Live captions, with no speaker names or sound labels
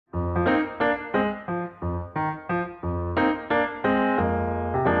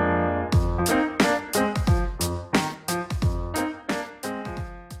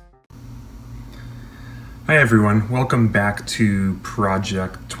Hi everyone, welcome back to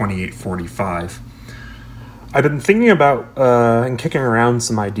Project 2845. I've been thinking about and kicking around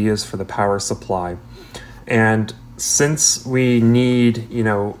some ideas for the power supply, and since we need,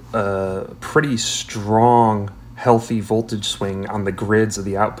 a pretty strong, healthy voltage swing on the grids of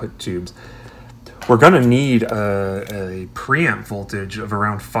the output tubes, we're going to need a preamp voltage of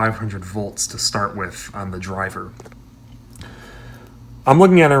around 500 volts to start with on the driver. I'm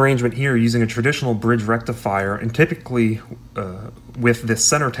looking at an arrangement here using a traditional bridge rectifier, and typically with this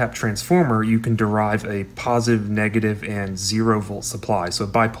center tap transformer you can derive a positive, negative, and 0-volt supply, so a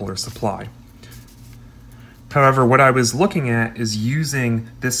bipolar supply. However, what I was looking at is using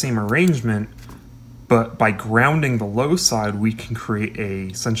this same arrangement, but by grounding the low side we can create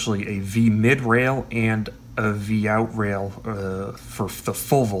essentially a V mid rail and a V out rail for the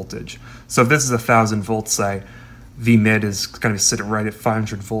full voltage. So if this is 1,000 volts, say, V mid is going to sit right at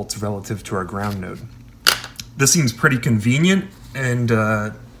 500 volts relative to our ground node. This seems pretty convenient and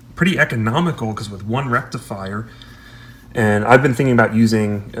pretty economical, because with one rectifier, and I've been thinking about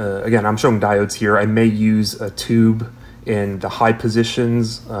using, again, I'm showing diodes here. I may use a tube in the high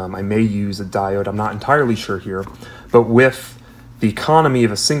positions. I may use a diode. I'm not entirely sure here. But with the economy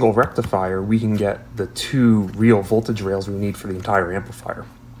of a single rectifier, we can get the 2 real voltage rails we need for the entire amplifier.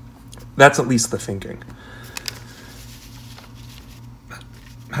 That's at least the thinking.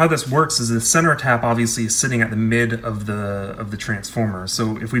 How this works is the center tap obviously is sitting at the mid of the transformer.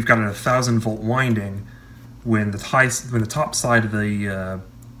 So if we've got a 1,000-volt winding, when the top side of the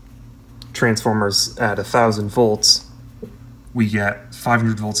transformer's at 1,000 volts, we get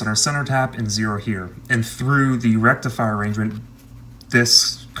 500 volts in our center tap and 0 here. And through the rectifier arrangement,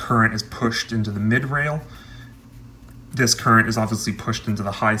 this current is pushed into the mid rail. This current is obviously pushed into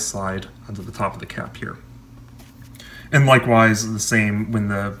the high side onto the top of the cap here. And likewise, the same when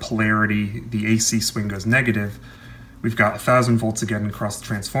the polarity, the AC swing goes negative, we've got 1,000 volts again across the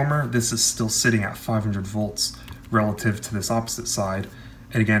transformer. This is still sitting at 500 volts relative to this opposite side.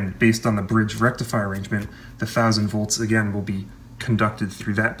 And again, based on the bridge rectifier arrangement, the 1,000 volts again will be conducted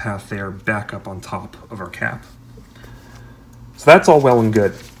through that path there back up on top of our cap. So that's all well and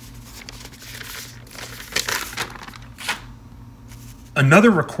good.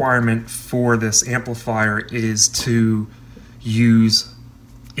 Another requirement for this amplifier is to use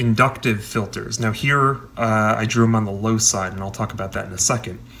inductive filters. Now here I drew them on the low side, and I'll talk about that in a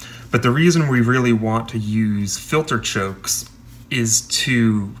second. But the reason we really want to use filter chokes is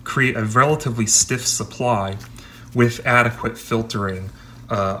to create a relatively stiff supply with adequate filtering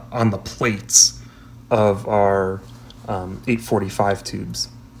on the plates of our 845 tubes.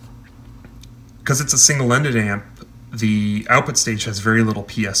 Because it's a single-ended amp, the output stage has very little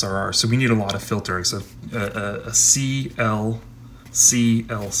PSRR, so we need a lot of filtering. So a CLC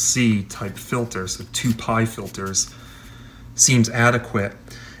type filter, so 2 pi filters, seems adequate.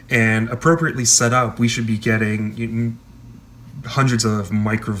 And appropriately set up, we should be getting hundreds of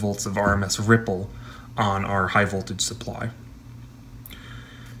microvolts of RMS ripple on our high voltage supply.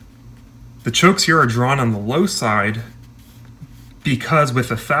 The chokes here are drawn on the low side because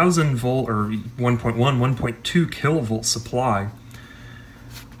with a 1,000 volt or 1.1, 1.2 kilovolt supply,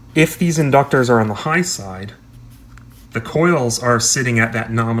 if these inductors are on the high side, the coils are sitting at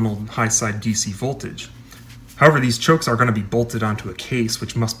that nominal high side DC voltage. However, these chokes are going to be bolted onto a case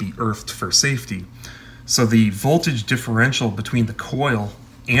which must be earthed for safety. So the voltage differential between the coil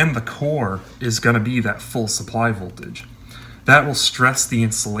and the core is going to be that full supply voltage. That will stress the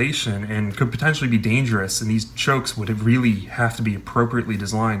insulation and could potentially be dangerous, and these chokes would really have to be appropriately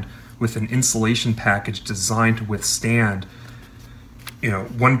designed with an insulation package designed to withstand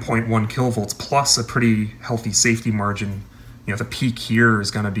 1.1 kilovolts plus a pretty healthy safety margin. The peak here is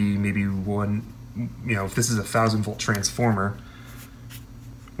going to be maybe if this is a 1,000-volt transformer,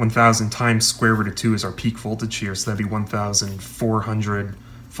 1,000 times square root of 2 is our peak voltage here, so that'd be 1,400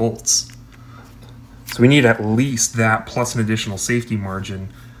 volts. So we need at least that plus an additional safety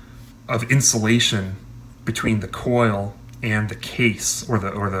margin of insulation between the coil and the case or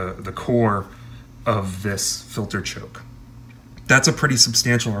the core of this filter choke. That's a pretty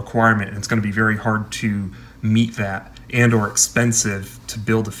substantial requirement, and it's going to be very hard to meet that and or expensive to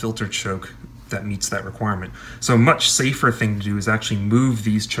build a filter choke that meets that requirement. So a much safer thing to do is actually move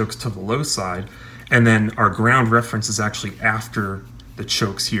these chokes to the low side, and then our ground reference is actually after the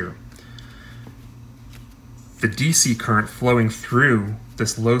chokes here. The DC current flowing through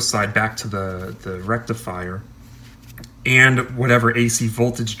this low side back to the rectifier, and whatever AC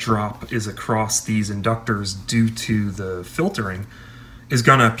voltage drop is across these inductors due to the filtering is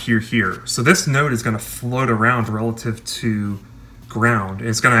going to appear here. So this node is going to float around relative to ground, and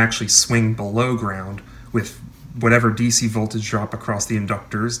it's going to actually swing below ground with whatever DC voltage drop across the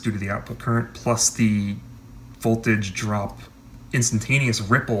inductors due to the output current, plus the voltage drop, instantaneous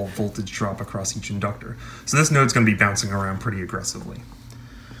ripple voltage drop across each inductor. So this node's going to be bouncing around pretty aggressively.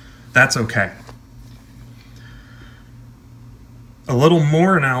 That's okay. A little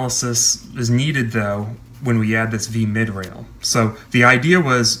more analysis is needed, though, when we add this V mid rail. So the idea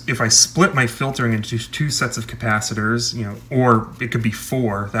was, if I split my filtering into two sets of capacitors, or it could be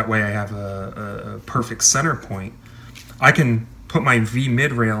four, that way I have a perfect center point, I can put my V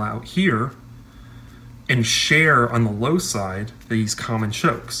mid rail out here and share on the low side these common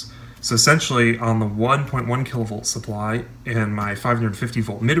chokes. So essentially, on the 1.1 kilovolt supply and my 550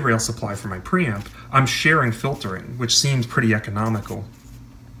 volt mid rail supply for my preamp, I'm sharing filtering, which seems pretty economical.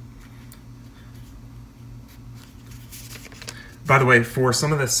 By the way, for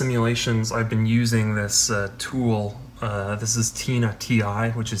some of the simulations, I've been using this tool. This is TINA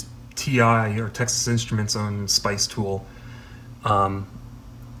TI, which is TI, or Texas Instruments' own SPICE tool.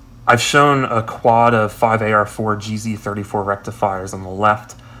 I've shown a quad of 5AR4 GZ34 rectifiers on the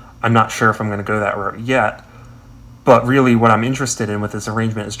left. I'm not sure if I'm going to go that route yet, but really what I'm interested in with this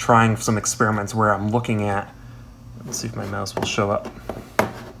arrangement is trying some experiments where I'm looking at, let's see if my mouse will show up,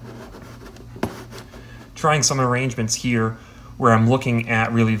 trying some arrangements here where I'm looking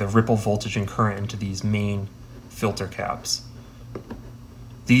at really the ripple voltage and current into these main filter caps.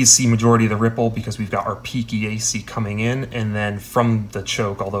 These see majority of the ripple because we've got our peak EAC coming in, and then from the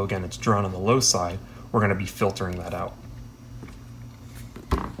choke, although again it's drawn on the low side, we're going to be filtering that out.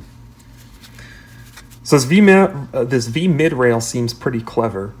 So this V mid rail seems pretty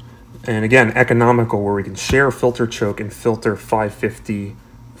clever, and again economical, where we can share a filter choke and filter 550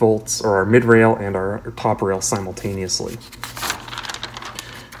 volts, or our mid rail and our top rail simultaneously.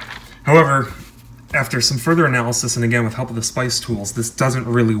 However, after some further analysis, and again with help of the SPICE tools, this doesn't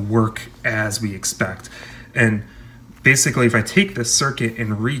really work as we expect. And basically, if I take this circuit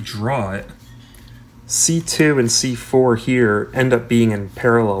and redraw it, C2 and C4 here end up being in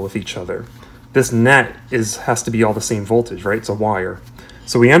parallel with each other. This net has to be all the same voltage, right? It's a wire.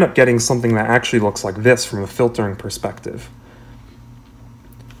 So we end up getting something that actually looks like this from a filtering perspective.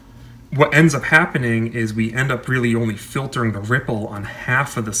 What ends up happening is we end up really only filtering the ripple on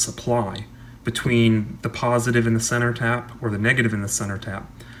half of the supply between the positive in the center tap or the negative in the center tap.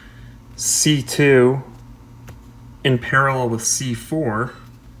 C2 in parallel with C4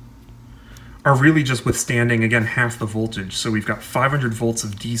 are really just withstanding, again, half the voltage. So we've got 500 volts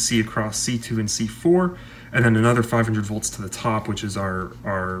of DC across C2 and C4, and then another 500 volts to the top, which is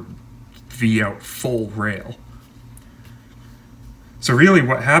our V out full rail. So really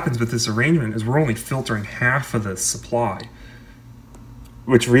what happens with this arrangement is we're only filtering half of the supply,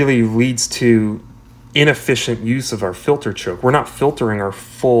 which really leads to inefficient use of our filter choke. We're not filtering our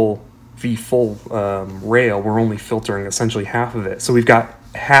full V-full rail, we're only filtering essentially half of it. So we've got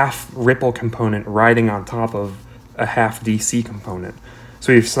half ripple component riding on top of a half DC component.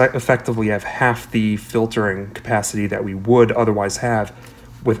 So we effectively have half the filtering capacity that we would otherwise have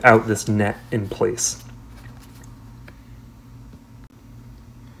without this net in place.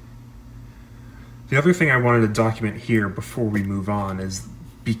 The other thing I wanted to document here before we move on is,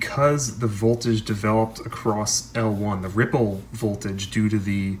 because the voltage developed across L1, the ripple voltage due to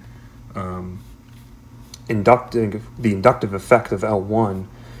the inductive effect of L1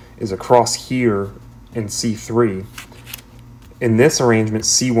 is across here in C3. In this arrangement,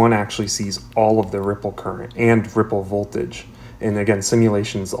 C1 actually sees all of the ripple current and ripple voltage. And again,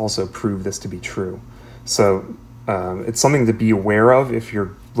 simulations also prove this to be true. So it's something to be aware of if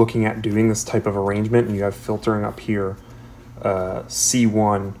you're looking at doing this type of arrangement and you have filtering up here.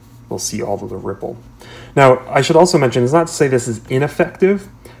 C1 will see all of the ripple. Now, I should also mention, it's not to say this is ineffective,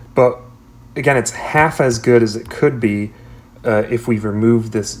 but again, it's half as good as it could be if we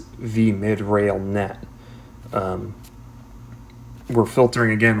remove this V mid rail net. We're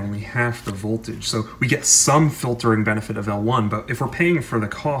filtering, again, only half the voltage. So we get some filtering benefit of L1, but if we're paying for the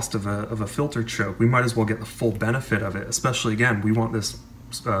cost of a filter choke, we might as well get the full benefit of it, especially, again, we want this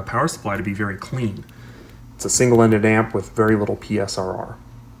power supply to be very clean. It's a single-ended amp with very little PSRR.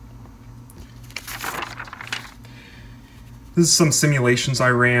 This is some simulations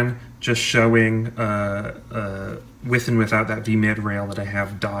I ran, just showing with and without that V-mid rail that I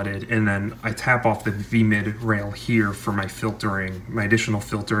have dotted, and then I tap off the V-mid rail here for my filtering, my additional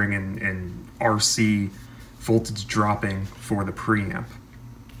filtering and RC voltage dropping for the preamp.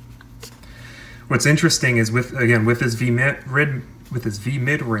 What's interesting is with this V-mid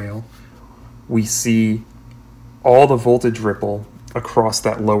rail, we see all the voltage ripple across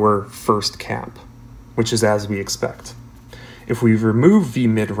that lower first cap, which is as we expect. If we remove V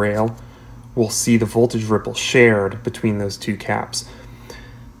mid rail, we'll see the voltage ripple shared between those two caps.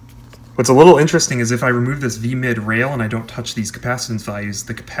 What's a little interesting is if I remove this V-mid rail and I don't touch these capacitance values,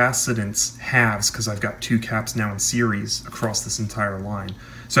 the capacitance halves because I've got two caps now in series across this entire line.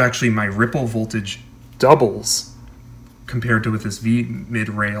 So actually my ripple voltage doubles compared to with this V-mid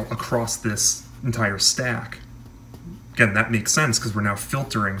rail across this entire stack. Again, that makes sense because we're now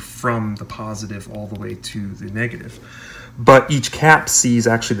filtering from the positive all the way to the negative. But each cap sees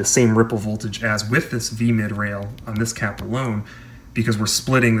actually the same ripple voltage as with this V-mid rail on this cap alone, because we're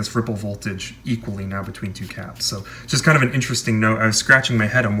splitting this ripple voltage equally now between two caps. So just kind of an interesting note. I was scratching my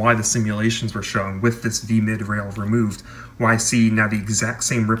head on why the simulations were showing with this V-mid rail removed, why I see now the exact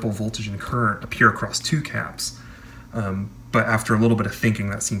same ripple voltage and current appear across two caps. But after a little bit of thinking,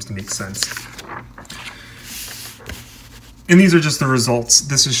 that seems to make sense. And these are just the results.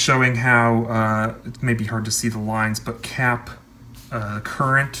 This is showing how, it may be hard to see the lines, but cap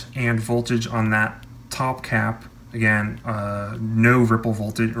current and voltage on that top cap. Again, no ripple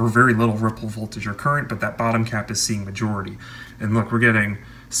voltage, or very little ripple voltage or current, but that bottom cap is seeing majority. And look, we're getting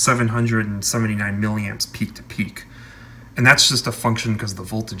 779 milliamps peak to peak. And that's just a function because the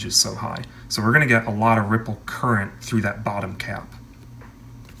voltage is so high. So we're going to get a lot of ripple current through that bottom cap.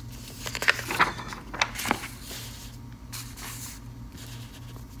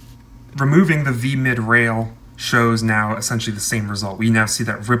 Removing the V-mid rail shows now essentially the same result. We now see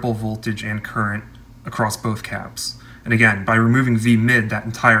that ripple voltage and current across both caps. And again, by removing V-mid, that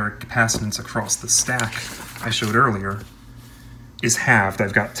entire capacitance across the stack I showed earlier is halved.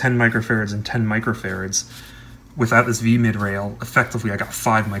 I've got 10 microfarads and 10 microfarads. Without this V-mid rail, effectively I got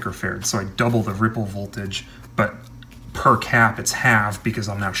 5 microfarads. So I double the ripple voltage, but per cap it's halved because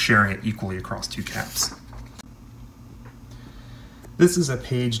I'm now sharing it equally across two caps. This is a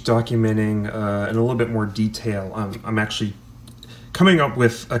page documenting in a little bit more detail. I'm actually coming up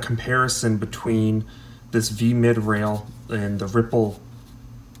with a comparison between this V-mid rail and the ripple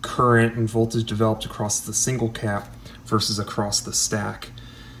current and voltage developed across the single cap versus across the stack.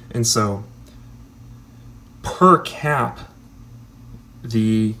 And so per cap,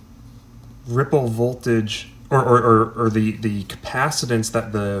 the ripple voltage or the capacitance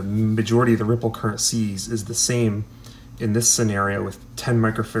that the majority of the ripple current sees is the same in this scenario with 10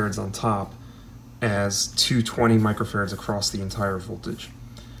 microfarads on top as 220 microfarads across the entire voltage.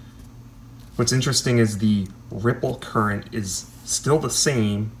 What's interesting is the ripple current is still the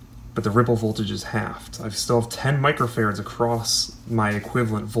same, but the ripple voltage is halved. I still have 10 microfarads across my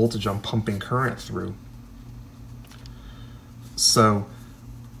equivalent voltage I'm pumping current through. So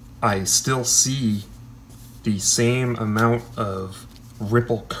I still see the same amount of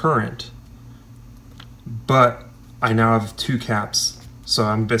ripple current, but I now have two caps. So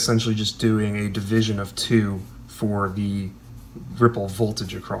I'm essentially just doing a division of 2 for the ripple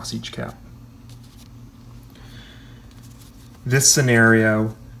voltage across each cap. This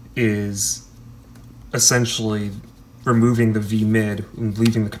scenario is essentially removing the V-mid and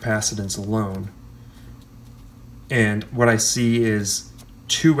leaving the capacitance alone. And what I see is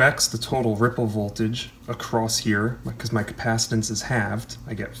 2x the total ripple voltage across here, because my capacitance is halved.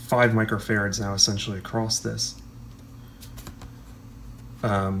 I get 5 microfarads now essentially across this.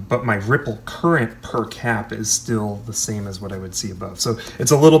 But my ripple current per cap is still the same as what I would see above. So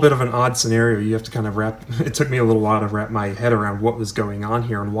it's a little bit of an odd scenario. You have to kind of it took me a little while to wrap my head around what was going on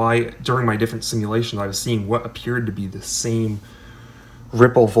here and why during my different simulations I was seeing what appeared to be the same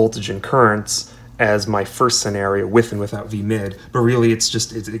ripple voltage and currents as my first scenario with and without V-mid. But really it's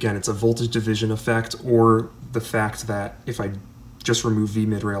a voltage division effect, or the fact that if I just remove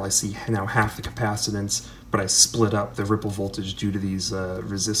V-mid rail, I see now half the capacitance, but I split up the ripple voltage due to these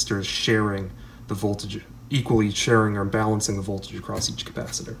resistors sharing the voltage, equally sharing or balancing the voltage across each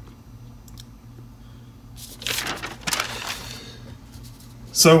capacitor.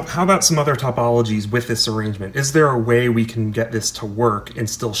 So how about some other topologies with this arrangement? Is there a way we can get this to work and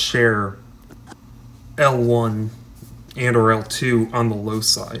still share L1 and or L2 on the low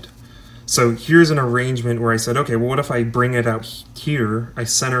side? So here's an arrangement where I said, okay, well, what if I bring it out here, I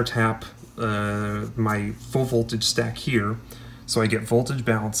center tap my full voltage stack here, so I get voltage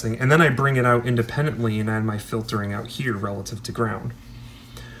balancing, and then I bring it out independently and add my filtering out here relative to ground.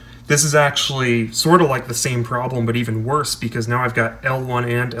 This is actually sort of like the same problem, but even worse, because now I've got L1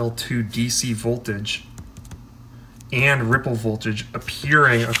 and L2 DC voltage and ripple voltage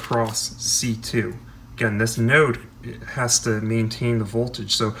appearing across C2. Again, this node has to maintain the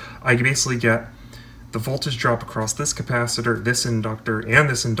voltage, so I basically get the voltage drop across this capacitor, this inductor, and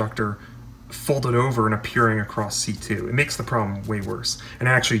this inductor folded over and appearing across C2. It makes the problem way worse. And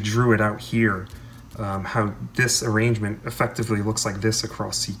I actually drew it out here, how this arrangement effectively looks like this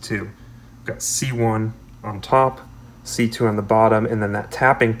across C2. got C1 on top, C2 on the bottom, and then that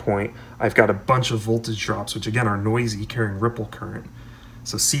tapping point, I've got a bunch of voltage drops, which again are noisy, carrying ripple current.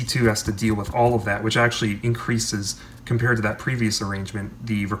 So C2 has to deal with all of that, which actually increases, compared to that previous arrangement,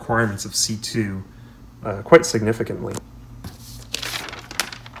 the requirements of C2 quite significantly.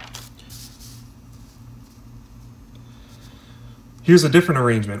 Here's a different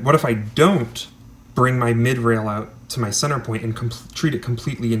arrangement. What if I don't bring my mid rail out to my center point and treat it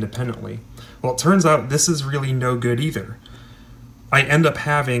completely independently? Well, it turns out this is really no good either. I end up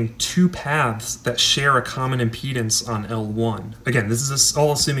having two paths that share a common impedance on L1. Again, this is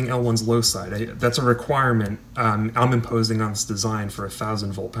all assuming L1's low side. That's a requirement I'm imposing on this design for a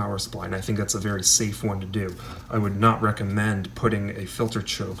 1,000-volt power supply, and I think that's a very safe one to do. I would not recommend putting a filter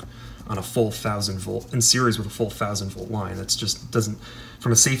choke on a full 1,000-volt, in series with a full 1,000-volt line. That's just doesn't,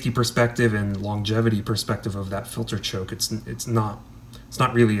 from a safety perspective and longevity perspective of that filter choke, it's not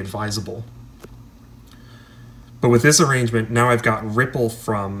really advisable. But with this arrangement, now I've got ripple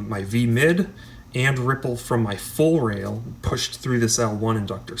from my V-mid and ripple from my full rail pushed through this L1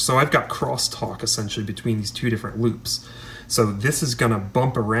 inductor. So I've got crosstalk essentially between these two different loops. So this is gonna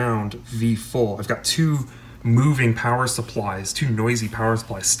bump around V-full. I've got two moving power supplies, two noisy power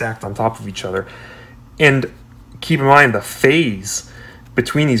supplies stacked on top of each other. And keep in mind the phase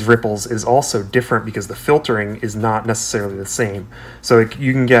between these ripples is also different because the filtering is not necessarily the same. So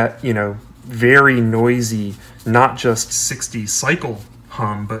you can get, very noisy, not just 60 cycle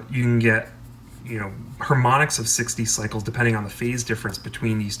hum, but you can get, harmonics of 60 cycles depending on the phase difference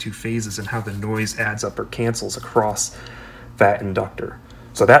between these two phases and how the noise adds up or cancels across that inductor.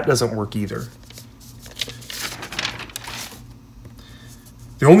 So that doesn't work either.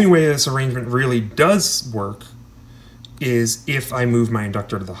 The only way this arrangement really does work is if I move my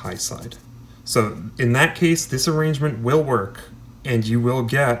inductor to the high side. So in that case, this arrangement will work, and you will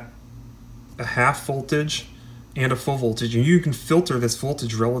get a half voltage and a full voltage, and you can filter this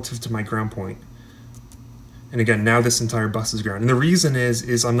voltage relative to my ground point. And again, now this entire bus is ground. And the reason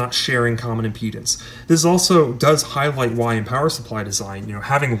is I'm not sharing common impedance. This also does highlight why in power supply design,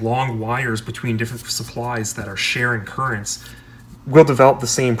 having long wires between different supplies that are sharing currents will develop the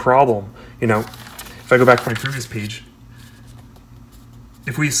same problem. If I go back to my previous page,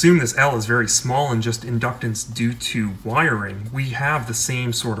 if we assume this L is very small and just inductance due to wiring, we have the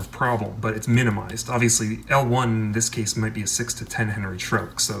same sort of problem, but it's minimized. Obviously, L1 in this case might be a 6 to 10 Henry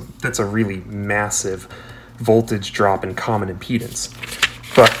choke, so that's a really massive voltage drop in common impedance.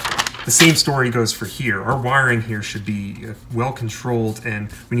 But the same story goes for here. Our wiring here should be well controlled,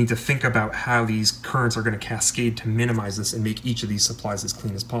 and we need to think about how these currents are going to cascade to minimize this and make each of these supplies as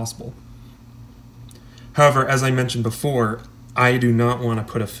clean as possible. However, as I mentioned before, I do not want to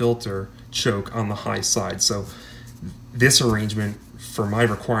put a filter choke on the high side, so this arrangement for my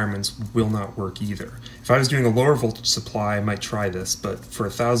requirements will not work either. If I was doing a lower voltage supply, I might try this, but for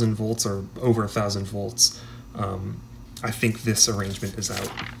 1,000 volts or over 1,000 volts, I think this arrangement is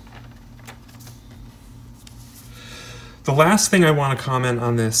out. The last thing I want to comment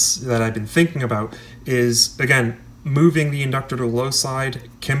on this that I've been thinking about is, again, moving the inductor to the low side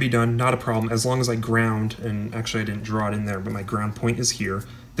can be done, not a problem, as long as I ground, and actually I didn't draw it in there, but my ground point is here.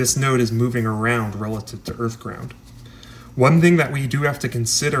 This node is moving around relative to earth ground. One thing that we do have to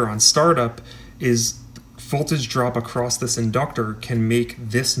consider on startup is voltage drop across this inductor can make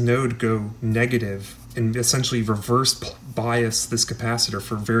this node go negative and essentially reverse bias this capacitor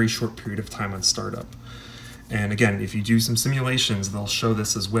for a very short period of time on startup. And again, if you do some simulations, they'll show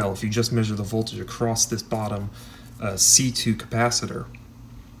this as well. If you just measure the voltage across this bottom C2 capacitor.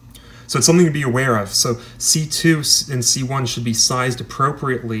 So it's something to be aware of. So C2 and C1 should be sized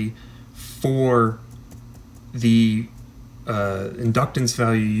appropriately for the inductance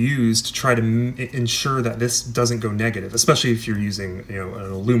value used to try to ensure that this doesn't go negative, especially if you're using an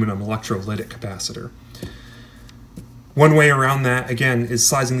aluminum electrolytic capacitor. One way around that, again, is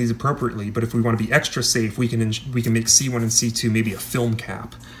sizing these appropriately, but if we want to be extra safe, we can make C1 and C2 maybe a film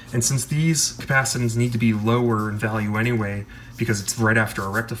cap. And since these capacitance need to be lower in value anyway, because it's right after a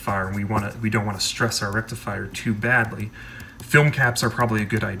rectifier and we don't want to stress our rectifier too badly, film caps are probably a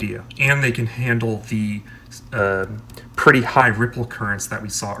good idea. And they can handle the pretty high ripple currents that we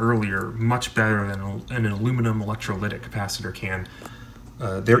saw earlier much better than an aluminum electrolytic capacitor can.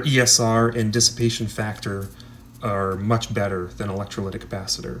 Their ESR and dissipation factor are much better than electrolytic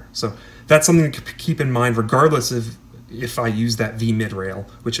capacitor. So that's something to keep in mind regardless of if I use that V-mid rail,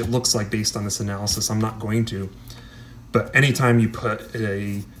 which it looks like based on this analysis I'm not going to. But anytime you put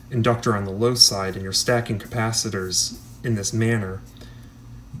a inductor on the low side and you're stacking capacitors in this manner,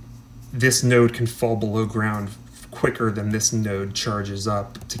 this node can fall below ground quicker than this node charges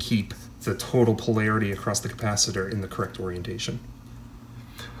up to keep the total polarity across the capacitor in the correct orientation.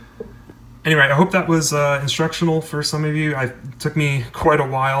 Anyway, I hope that was instructional for some of you. It took me quite a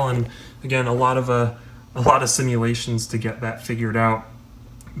while, and again, a lot of simulations to get that figured out.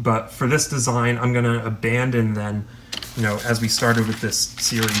 But for this design, I'm going to abandon then, as we started with this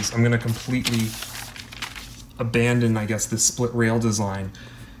series, I'm going to completely abandon, I guess, this split rail design.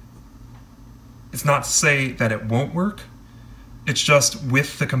 It's not to say that it won't work. It's just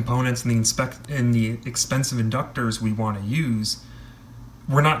with the components and the expensive inductors we want to use,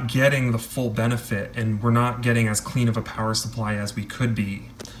 we're not getting the full benefit, and we're not getting as clean of a power supply as we could be.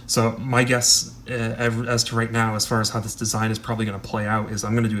 So my guess as to right now, as far as how this design is probably going to play out, is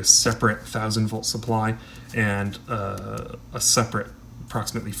I'm going to do a separate 1000 volt supply and a separate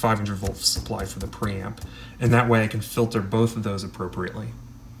approximately 500 volt supply for the preamp. And that way I can filter both of those appropriately.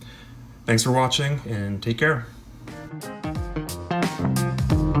 Thanks for watching, and take care.